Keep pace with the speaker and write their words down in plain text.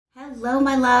Hello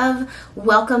my love,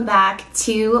 welcome back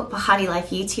to BehatiLife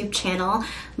YouTube channel.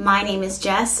 My name is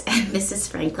Jess and this is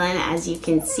Franklin. As you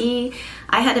can see,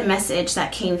 I had a message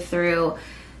that came through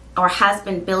or has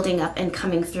been building up and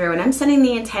coming through, and I'm setting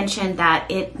the intention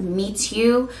that it meets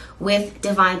you with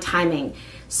divine timing.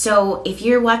 So if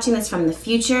you're watching this from the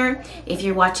future, if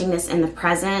you're watching this in the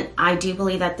present, I do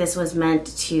believe that this was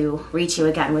meant to reach you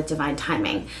again with divine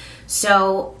timing.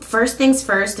 So first things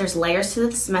first, there's layers to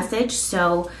this message,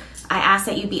 so I ask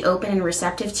that you be open and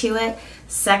receptive to it.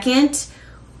 Second,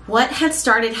 what had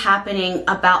started happening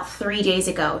about 3 days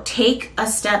ago? Take a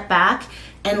step back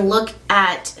and look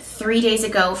at 3 days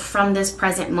ago from this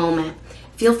present moment.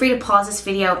 Feel free to pause this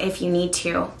video if you need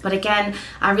to. But again,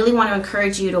 I really want to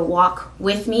encourage you to walk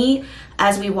with me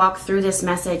as we walk through this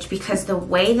message, because the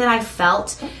way that I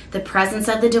felt the presence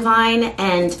of the divine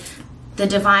and the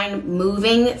divine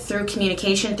moving through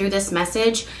communication through this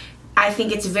message, I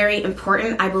think it's very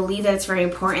important. I believe that it's very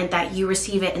important that you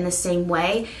receive it in the same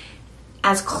way,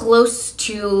 as close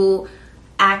to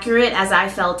accurate as I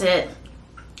felt it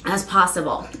as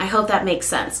possible. I hope that makes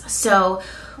sense. So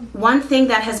one thing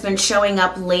that has been showing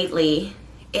up lately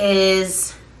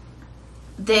is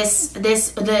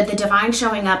the divine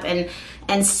showing up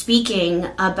and speaking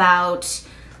about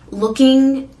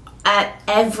looking at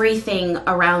everything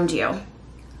around you,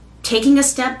 taking a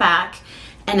step back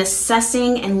and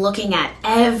assessing and looking at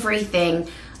everything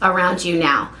around you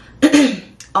now.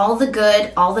 All the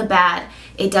good, all the bad.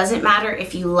 It doesn't matter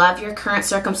if you love your current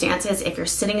circumstances, if you're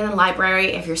sitting in the library,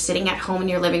 if you're sitting at home in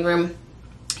your living room,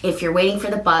 if you're waiting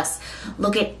for the bus.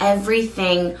 Look at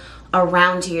everything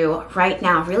around you right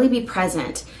now. Really be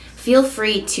present. Feel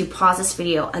free to pause this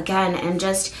video again and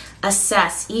just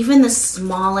assess even the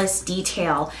smallest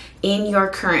detail in your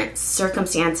current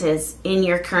circumstances, in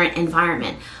your current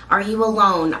environment. Are you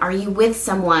alone? Are you with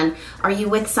someone? Are you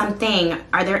with something?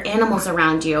 Are there animals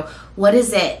around you? What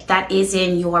is it that is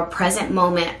in your present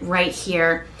moment right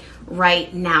here,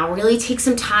 right now? Really take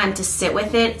some time to sit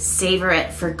with it, savor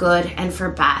it for good and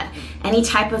for bad. Any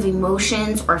type of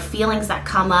emotions or feelings that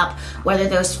come up, whether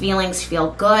those feelings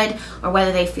feel good or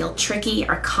whether they feel tricky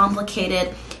or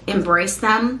complicated, embrace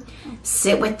them,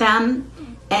 sit with them,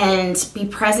 and be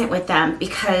present with them,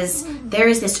 because there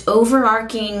is this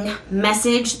overarching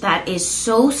message that is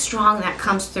so strong that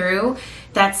comes through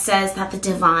that says that the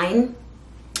divine,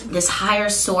 this higher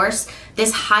source,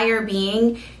 this higher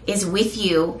being is with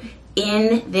you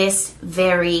in this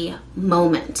very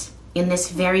moment. In this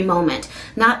very moment.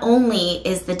 Not only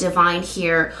is the divine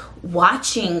here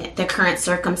watching the current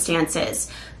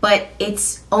circumstances, but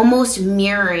it's almost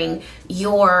mirroring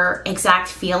your exact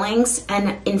feelings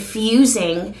and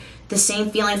infusing the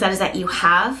same feelings that you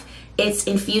have. It's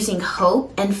infusing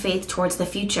hope and faith towards the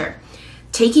future.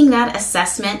 Taking that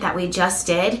assessment that we just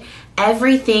did,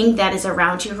 everything that is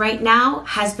around you right now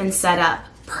has been set up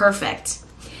perfect.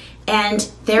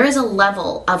 And there is a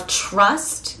level of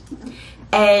trust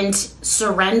and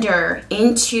surrender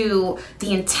into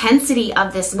the intensity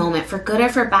of this moment, for good or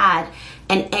for bad,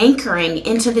 and anchoring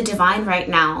into the divine right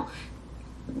now.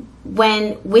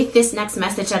 When with this next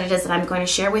message that it is that I'm going to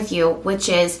share with you, which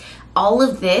is all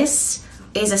of this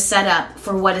is a setup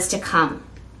for what is to come.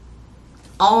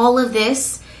 All of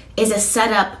this is a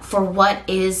setup for what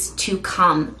is to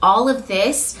come. All of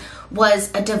this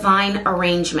was a divine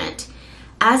arrangement.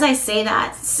 As I say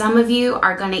that, some of you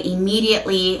are going to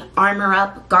immediately armor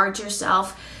up, guard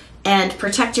yourself, and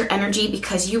protect your energy,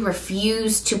 because you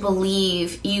refuse to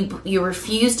believe, you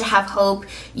refuse to have hope,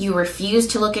 you refuse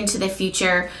to look into the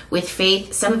future with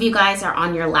faith. Some of you guys are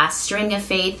on your last string of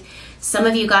faith. Some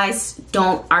of you guys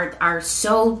are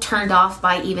so turned off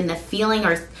by even the feeling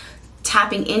or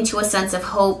tapping into a sense of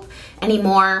hope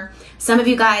anymore. Some of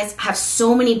you guys have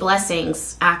so many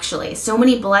blessings, actually, so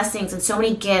many blessings and so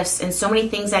many gifts and so many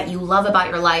things that you love about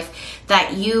your life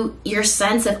that your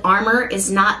sense of armor is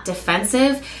not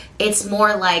defensive. It's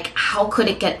more like, how could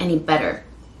it get any better?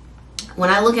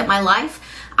 When I look at my life,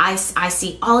 I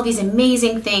see all of these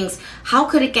amazing things. How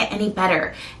could it get any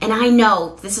better? And I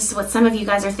know this is what some of you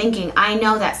guys are thinking. I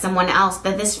know that someone else,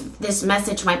 that this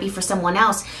message might be for someone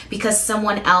else, because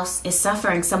someone else is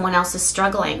suffering, someone else is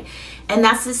struggling. And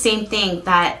that's the same thing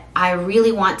that I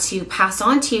really want to pass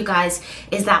on to you guys,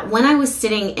 is that when I was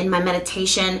sitting in my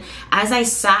meditation, as I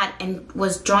sat and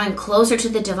was drawing closer to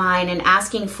the divine and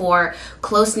asking for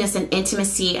closeness and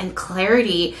intimacy and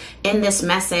clarity in this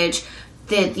message,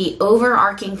 the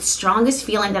overarching strongest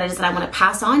feeling that it is that I want to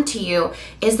pass on to you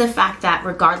is the fact that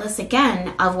regardless,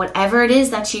 again, of whatever it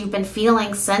is that you've been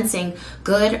feeling, sensing,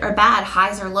 good or bad,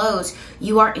 highs or lows,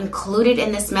 you are included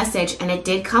in this message, and it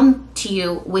did come to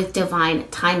you with divine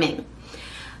timing.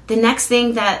 The next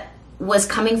thing that was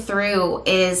coming through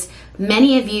is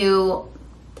many of you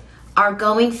are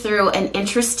going through an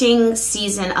interesting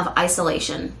season of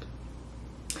isolation.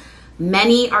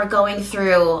 Many are going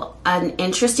through an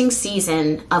interesting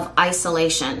season of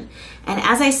isolation. And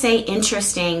as I say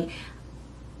interesting,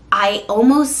 I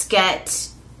almost get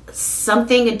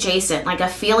something adjacent, like a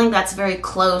feeling that's very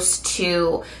close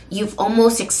to, you've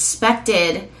almost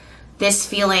expected this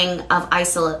feeling of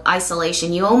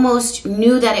isolation. You almost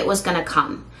knew that it was going to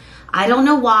come. I don't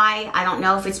know why. I don't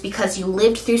know if it's because you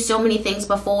lived through so many things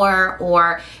before,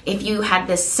 or if you had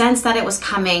this sense that it was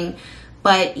coming,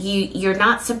 but you're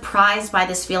not surprised by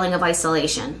this feeling of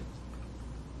isolation.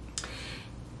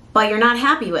 But you're not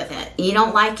happy with it. You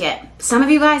don't like it. Some of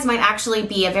you guys might actually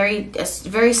be a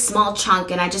very small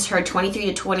chunk, and I just heard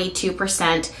 23 to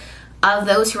 22% of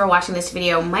those who are watching this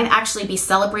video might actually be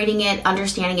celebrating it,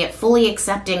 understanding it, fully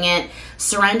accepting it,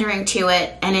 surrendering to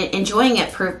it, and enjoying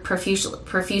it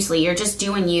profusely. You're just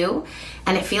doing you,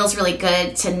 and it feels really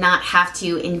good to not have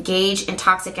to engage in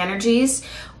toxic energies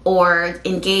or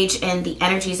engage in the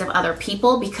energies of other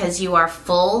people, because you are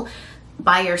full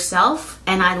by yourself.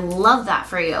 And I love that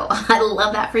for you. I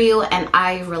love that for you, and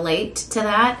I relate to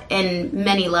that in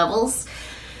many levels.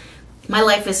 My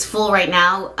life is full right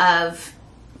now of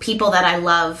people that I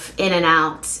love in and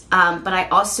out, but I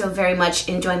also very much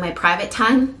enjoy my private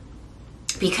time,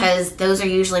 because those are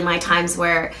usually my times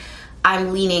where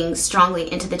I'm leaning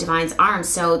strongly into the divine's arms.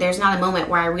 So there's not a moment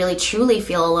where I really truly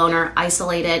feel alone or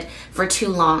isolated for too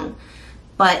long.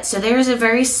 But so there's a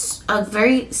very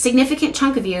significant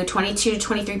chunk of you, 22 to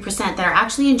 23%, that are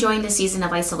actually enjoying the season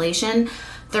of isolation.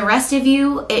 The rest of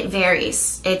you, it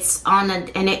varies. It's on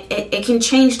it can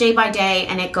change day by day,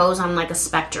 and it goes on like a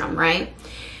spectrum, right?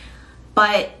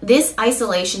 But this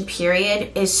isolation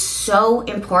period is so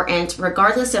important,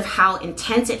 regardless of how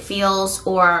intense it feels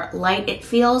or light it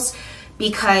feels,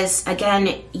 because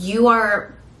again, you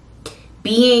are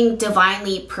being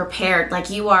divinely prepared. Like,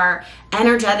 you are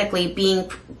energetically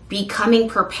becoming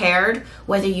prepared,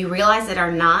 whether you realize it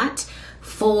or not,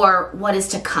 for what is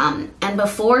to come. And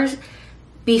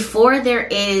before there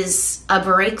is a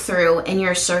breakthrough in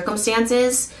your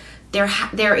circumstances,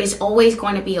 there is always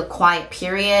going to be a quiet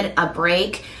period, a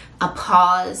break, a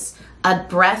pause, a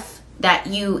breath that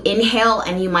you inhale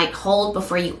and you might hold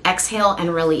before you exhale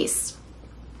and release.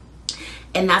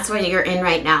 And that's what you're in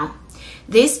right now.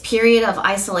 This period of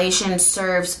isolation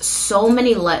serves so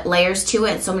many layers to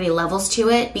it, so many levels to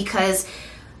it, because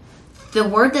the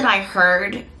word that I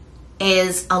heard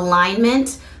is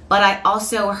alignment, but I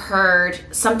also heard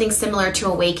something similar to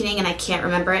awakening, and I can't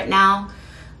remember it now.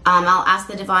 I'll ask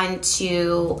the divine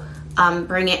to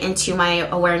bring it into my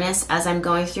awareness as I'm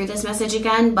going through this message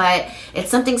again, but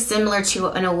it's something similar to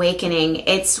an awakening.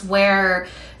 It's where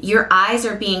your eyes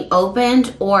are being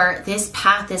opened, or this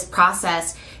path, this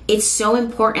process. It's so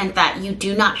important that you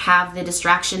do not have the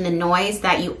distraction, the noise,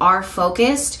 that you are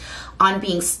focused on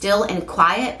being still and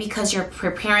quiet, because you're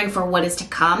preparing for what is to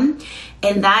come.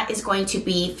 And that is going to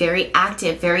be very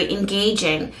active, very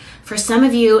engaging. For some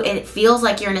of you, it feels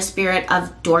like you're in a spirit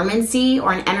of dormancy,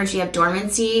 or an energy of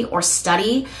dormancy or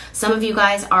study. Some of you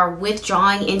guys are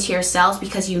withdrawing into yourselves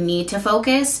because you need to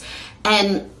focus.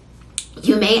 And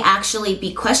you may actually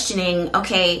be questioning,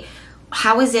 okay,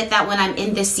 how is it that when I'm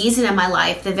in this season of my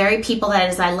life, the very people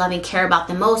that I love and care about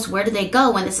the most, where do they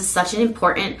go when this is such an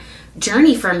important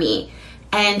journey for me?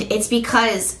 And it's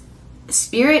because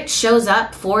Spirit shows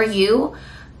up for you,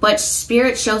 but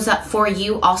Spirit shows up for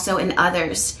you also in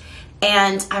others.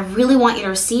 And I really want you to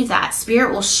receive that.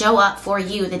 Spirit will show up for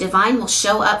you. The divine will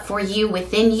show up for you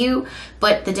within you,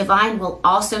 but the divine will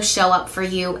also show up for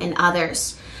you in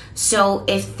others. So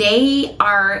if they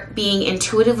are being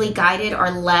intuitively guided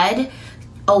or led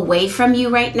away from you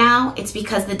right now, it's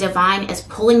because the divine is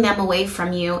pulling them away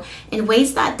from you in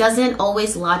ways that doesn't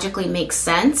always logically make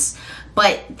sense,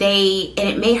 but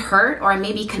it may hurt, or it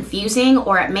may be confusing,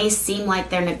 or it may seem like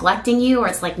they're neglecting you, or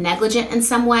it's like negligent in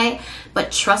some way.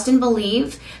 But trust and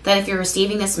believe that if you're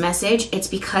receiving this message, it's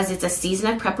because it's a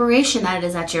season of preparation that it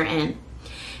is that you're in.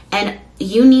 And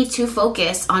you need to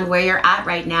focus on where you're at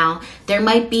right now. There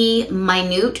might be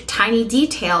minute, tiny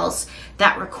details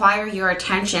that require your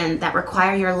attention, that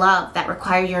require your love, that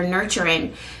require your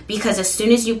nurturing. Because as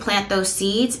soon as you plant those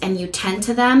seeds and you tend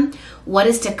to them, what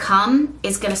is to come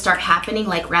is going to start happening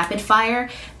like rapid fire.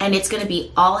 And it's going to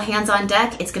be all hands on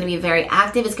deck. It's going to be very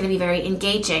active. It's going to be very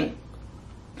engaging.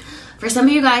 For some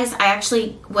of you guys, I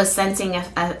actually was sensing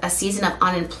a season of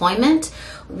unemployment,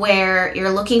 where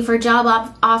you're looking for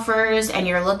job offers and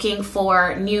you're looking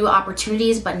for new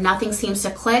opportunities, but nothing seems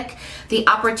to click. The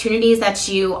opportunities that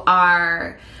you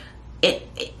are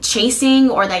chasing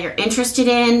or that you're interested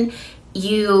in,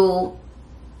 you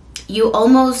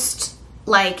almost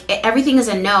like everything is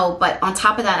a no, but on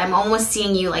top of that, I'm almost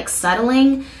seeing you like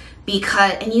settling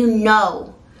because, and you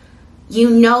know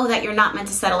that you're not meant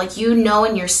to settle. Like, you know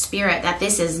in your spirit that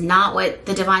this is not what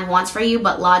the divine wants for you,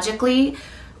 but logically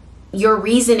your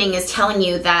reasoning is telling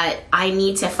you that I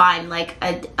need to find like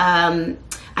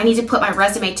I need to put my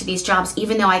resume to these jobs,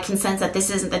 even though I can sense that this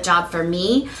isn't the job for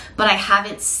me, but I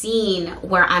haven't seen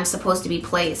where I'm supposed to be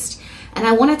placed. And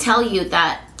I want to tell you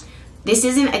that this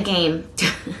isn't a game.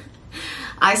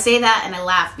 I say that and I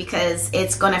laugh because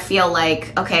it's going to feel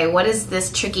like, okay, what is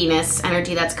this trickiness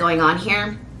energy that's going on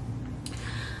here?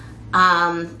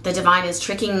 The divine is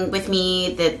tricking with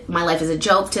me, that my life is a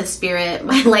joke to the spirit,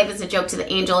 my life is a joke to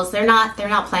the angels. They're not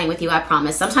playing with you, I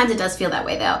promise. Sometimes it does feel that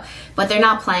way though, but they're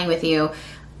not playing with you.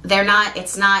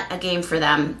 It's not a game for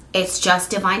them. It's just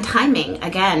divine timing.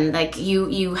 Again, like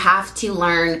you have to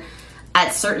learn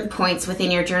at certain points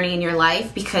within your journey in your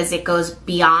life, because it goes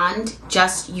beyond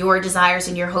just your desires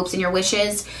and your hopes and your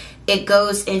wishes. It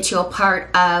goes into a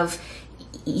part of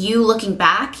you looking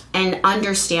back and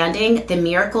understanding the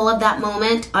miracle of that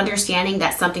moment, understanding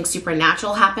that something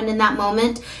supernatural happened in that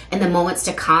moment and the moments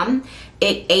to come.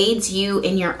 It aids you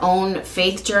in your own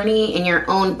faith journey, in your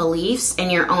own beliefs, in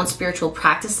your own spiritual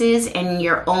practices, and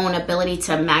your own ability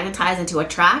to magnetize and to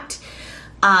attract.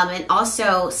 And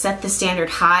also set the standard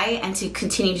high and to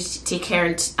continue to take care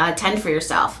and tend for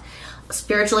yourself,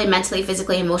 spiritually, mentally,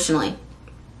 physically, emotionally.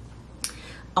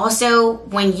 Also,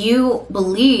 when you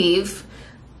believe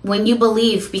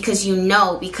because you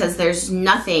know, because there's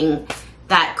nothing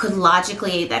that could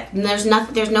logically, that there's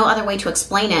no other way to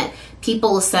explain it.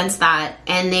 People will sense that,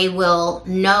 and they will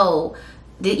know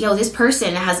that, this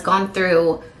person has gone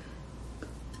through,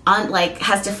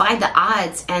 has defied the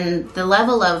odds, and the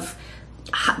level of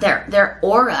their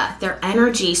aura, their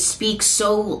energy speaks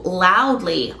so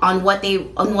loudly on what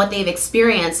they've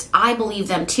experienced. I believe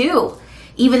them too,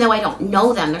 even though I don't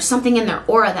know them. There's something in their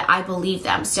aura that I believe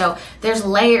them. So there's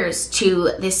layers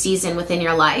to this season within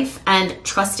your life, and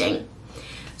trusting.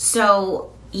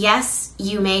 So yes,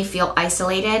 you may feel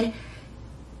isolated,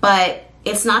 but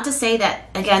it's not to say that,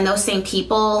 again, those same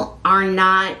people are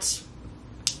not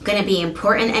going to be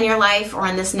important in your life or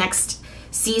in this next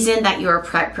season that you're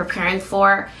preparing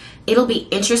for. It'll be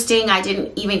interesting. I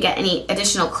didn't even get any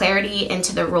additional clarity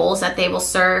into the roles that they will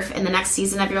serve in the next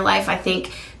season of your life. I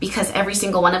think because every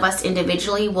single one of us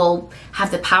individually will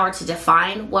have the power to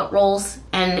define what roles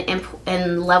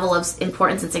and level of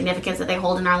importance and significance that they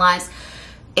hold in our lives.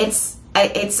 It's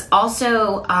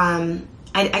also, I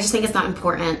just think it's not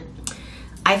important.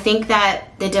 I think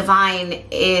that the divine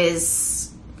is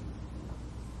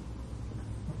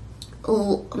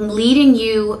leading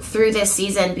you through this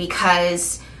season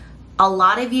because a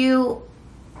lot of you,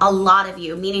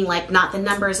 meaning like not the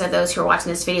numbers of those who are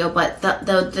watching this video, but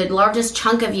the largest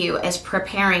chunk of you is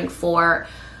preparing for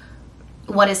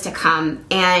what is to come.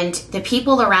 And the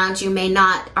people around you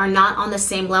are not on the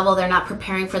same level. They're not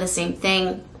preparing for the same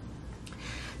thing.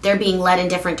 They're being led in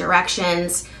different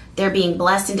directions. They're being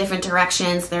blessed in different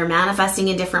directions. They're manifesting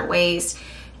in different ways.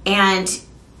 And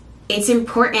it's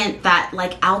important that,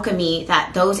 like alchemy,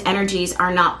 that those energies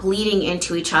are not bleeding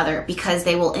into each other, because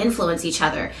they will influence each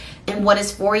other. And what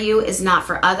is for you is not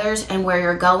for others, and where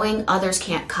you're going, others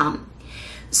can't come.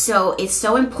 So it's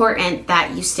so important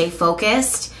that you stay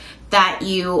focused, that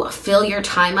you fill your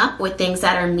time up with things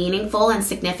that are meaningful and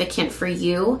significant for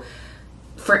you.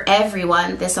 For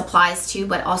everyone this applies to,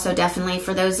 but also definitely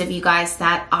for those of you guys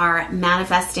that are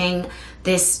manifesting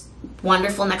this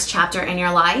wonderful next chapter in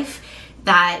your life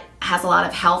that has a lot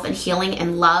of health and healing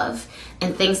and love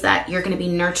and things that you're going to be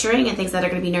nurturing and things that are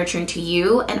going to be nurturing to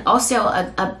you, and also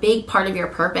a big part of your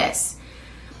purpose.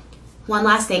 One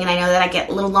last thing, and I know that I get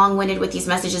a little long-winded with these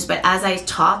messages, but as I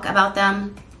talk about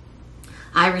them,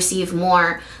 I receive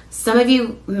more. Some of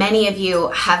you, many of you,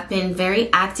 have been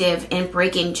very active in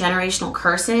breaking generational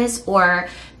curses or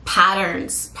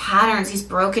patterns, these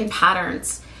broken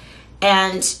patterns.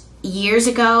 And years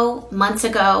ago, months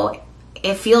ago,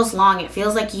 it feels long, it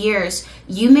feels like years,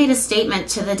 you made a statement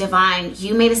to the divine,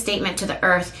 you made a statement to the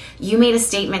earth, you made a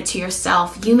statement to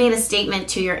yourself, you made a statement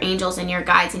to your angels and your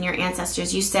guides and your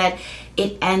ancestors. You said,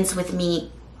 it ends with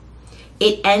me.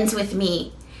 It ends with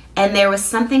me. And there was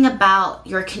something about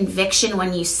your conviction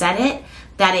when you said it,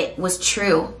 that it was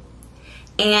true.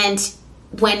 And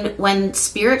when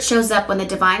spirit shows up, when the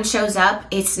divine shows up,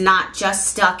 it's not just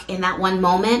stuck in that one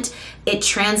moment. It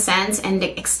transcends and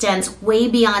it extends way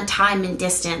beyond time and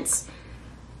distance.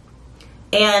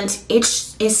 And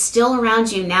it is still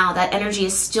around you now. That energy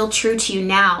is still true to you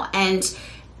now. And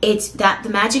it's that the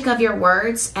magic of your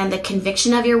words and the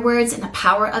conviction of your words and the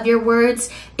power of your words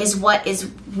is what is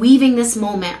weaving this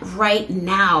moment right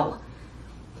now.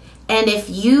 And if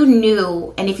you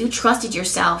knew and if you trusted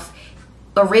yourself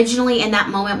originally in that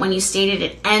moment when you stated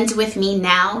it ends with me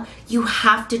now, you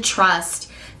have to trust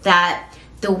that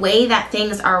the way that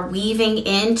things are weaving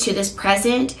into this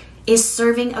present is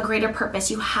serving a greater purpose.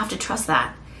 You have to trust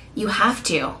that. You have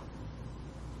to.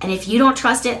 And if you don't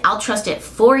trust it, I'll trust it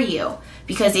for you,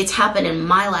 because it's happened in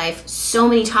my life so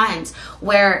many times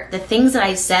where the things that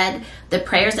I said, the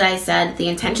prayers that I said, the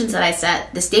intentions that I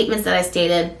set, the statements that I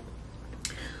stated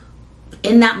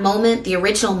in that moment, the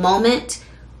original moment,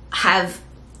 have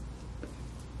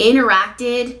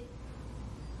interacted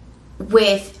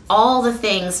with all the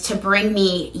things to bring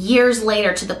me years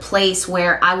later to the place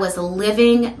where I was a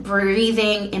living,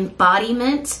 breathing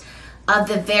embodiment of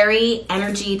the very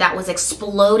energy that was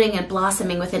exploding and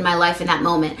blossoming within my life in that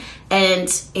moment. And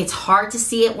it's hard to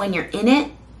see it when you're in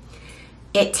it.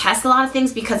 It tests a lot of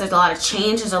things because there's a lot of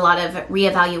change, there's a lot of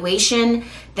reevaluation,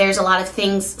 there's a lot of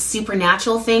things,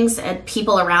 supernatural things, and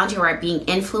people around you are being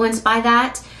influenced by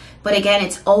that. But again,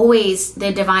 it's always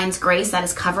the divine's grace that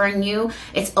is covering you.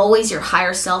 It's always your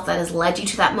higher self that has led you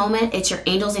to that moment. It's your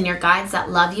angels and your guides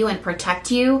that love you and protect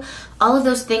you. All of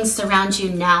those things surround you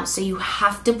now. So you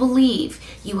have to believe,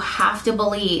 you have to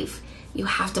believe, you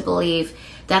have to believe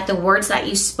that the words that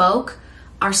you spoke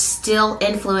are still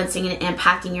influencing and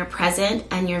impacting your present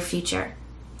and your future.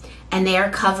 And they are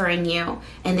covering you,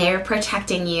 and they are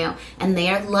protecting you, and they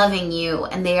are loving you,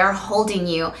 and they are holding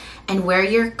you. And where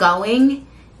you're going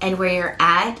and where you're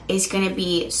at is going to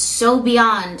be so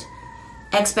beyond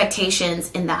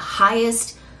expectations in the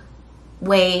highest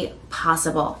way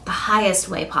possible, the highest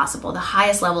way possible, the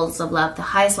highest levels of love, the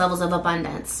highest levels of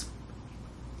abundance.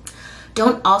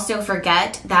 Don't also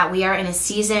forget that we are in a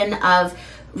season of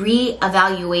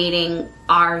reevaluating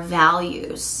our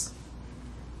values.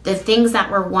 The things that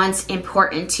were once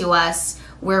important to us,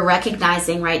 we're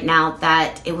recognizing right now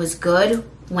that it was good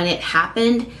when it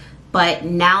happened, but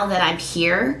now that I'm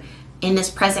here in this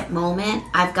present moment,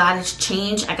 I've got to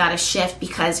change, I got to shift,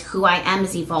 because who I am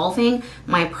is evolving,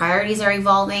 my priorities are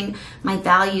evolving, my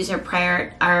values are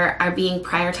being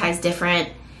prioritized different,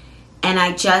 and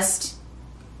I just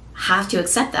have to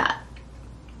accept that.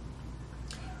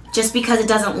 Just because it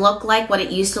doesn't look like what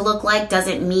it used to look like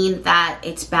doesn't mean that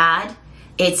it's bad.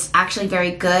 It's actually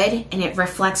very good, and it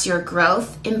reflects your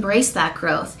growth. Embrace that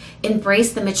growth.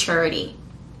 Embrace the maturity,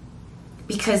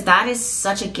 because that is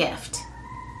such a gift.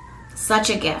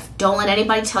 Such a gift. Don't let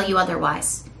anybody tell you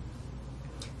otherwise.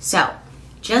 So,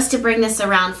 just to bring this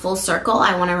around full circle,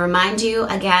 I want to remind you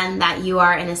again that you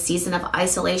are in a season of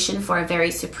isolation for a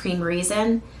very supreme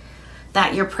reason,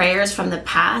 that your prayers from the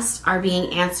past are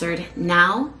being answered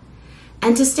now,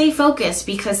 and to stay focused,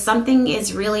 because something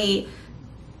is really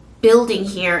building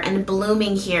here and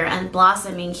blooming here and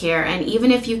blossoming here. And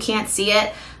even if you can't see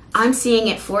it, I'm seeing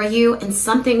it for you, and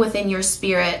something within your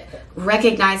spirit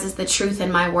recognizes the truth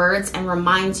in my words and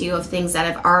reminds you of things that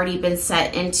have already been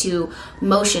set into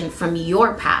motion from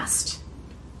your past.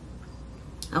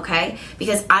 Okay?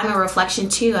 Because I'm a reflection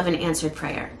too of an answered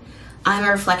prayer. I'm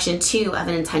a reflection too of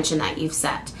an intention that you've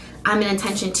set. I'm an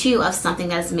intention too of something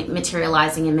that is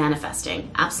materializing and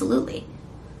manifesting. Absolutely.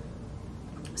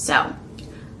 So,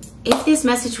 if this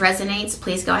message resonates,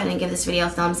 please go ahead and give this video a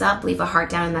thumbs up. Leave a heart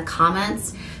down in the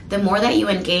comments. The more that you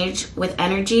engage with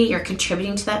energy, you're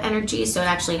contributing to that energy, so it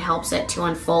actually helps it to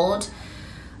unfold.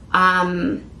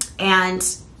 And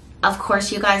of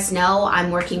course, you guys know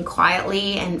I'm working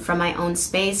quietly and from my own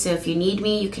space, so if you need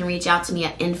me, you can reach out to me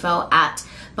at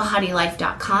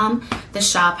info@BehatiLife.com. The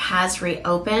shop has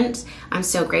reopened. I'm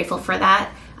so grateful for that.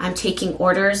 I'm taking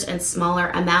orders in smaller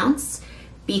amounts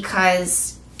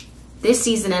because this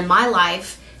season in my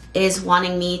life is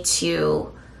wanting me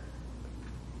to,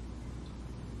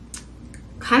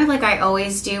 kind of like I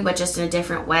always do, but just in a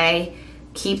different way,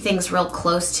 keep things real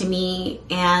close to me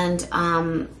and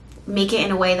make it in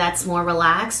a way that's more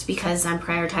relaxed, because I'm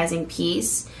prioritizing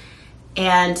peace.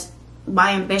 And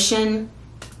my ambition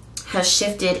has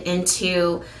shifted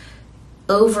into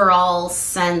overall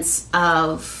sense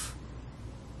of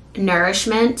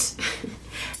nourishment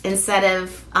instead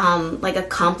of like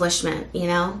accomplishment, you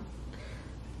know?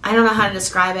 I don't know how to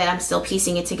describe it. I'm still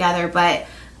piecing it together, but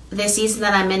the season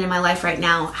that I'm in my life right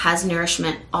now has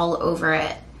nourishment all over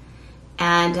it.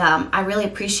 And I really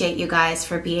appreciate you guys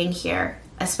for being here,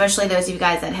 especially those of you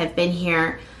guys that have been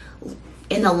here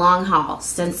in the long haul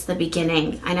since the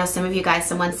beginning. I know some of you guys,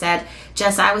 someone said,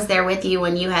 Jess, I was there with you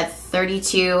when you had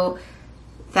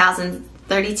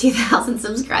 32,000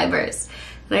 subscribers.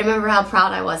 And I remember how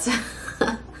proud I was.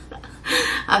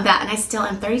 of that. And I still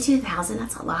am 32,000.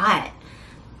 That's a lot.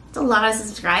 It's a lot of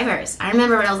subscribers. I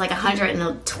remember when I was like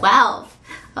 112.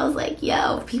 I was like,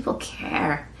 yo, people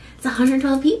care. It's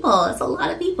 112 people. It's a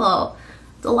lot of people.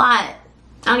 It's a lot.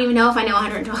 I don't even know if I know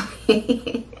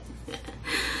 112.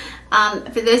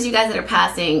 For those of you guys that are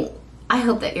passing, I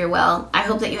hope that you're well. I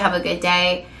hope that you have a good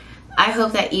day. I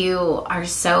hope that you are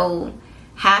so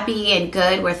happy and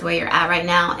good with where you're at right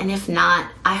now. And if not,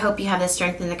 I hope you have the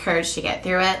strength and the courage to get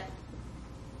through it.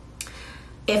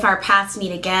 If our paths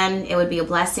meet again, it would be a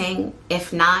blessing.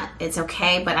 If not, it's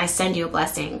okay, but I send you a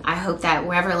blessing. I hope that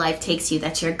wherever life takes you,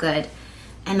 that you're good.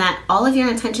 And that all of your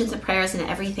intentions and prayers and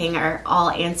everything are all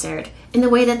answered in the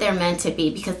way that they're meant to be,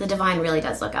 because the divine really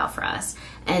does look out for us.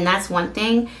 And that's one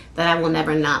thing that I will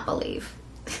never not believe.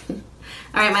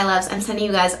 All right, my loves, I'm sending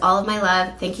you guys all of my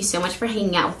love. Thank you so much for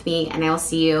hanging out with me, and I will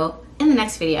see you in the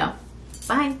next video.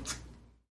 Bye.